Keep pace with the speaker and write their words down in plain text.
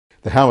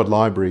The Howard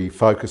Library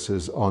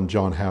focuses on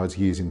John Howard's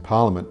years in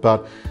Parliament,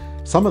 but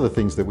some of the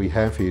things that we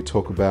have here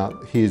talk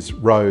about his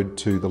road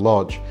to the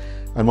Lodge.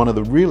 And one of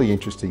the really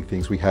interesting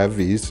things we have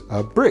is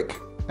a brick.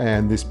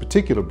 And this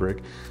particular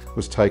brick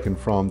was taken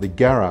from the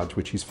garage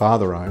which his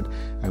father owned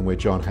and where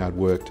John Howard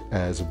worked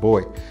as a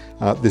boy.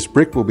 This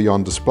brick will be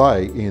on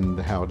display in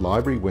the Howard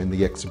Library when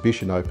the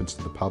exhibition opens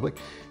to the public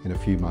in a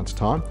few months'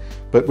 time.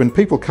 But when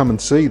people come and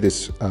see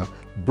this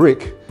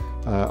brick,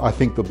 I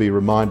think they'll be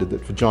reminded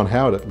that for John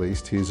Howard at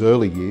least, his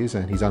early years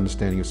and his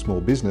understanding of small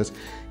business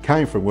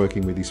came from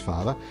working with his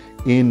father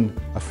in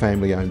a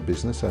family-owned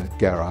business, a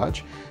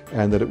garage,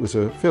 and that it was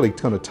a fairly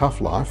kind of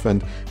tough life.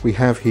 And we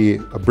have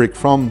here a brick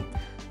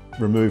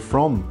removed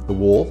from the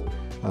wall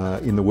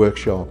in the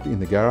workshop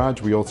in the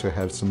garage. We also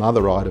have some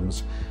other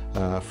items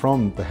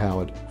from the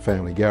Howard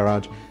family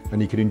garage,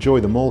 and you can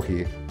enjoy them all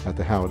here at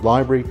the Howard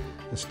Library,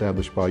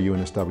 established by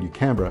UNSW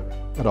Canberra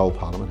at Old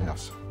Parliament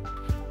House.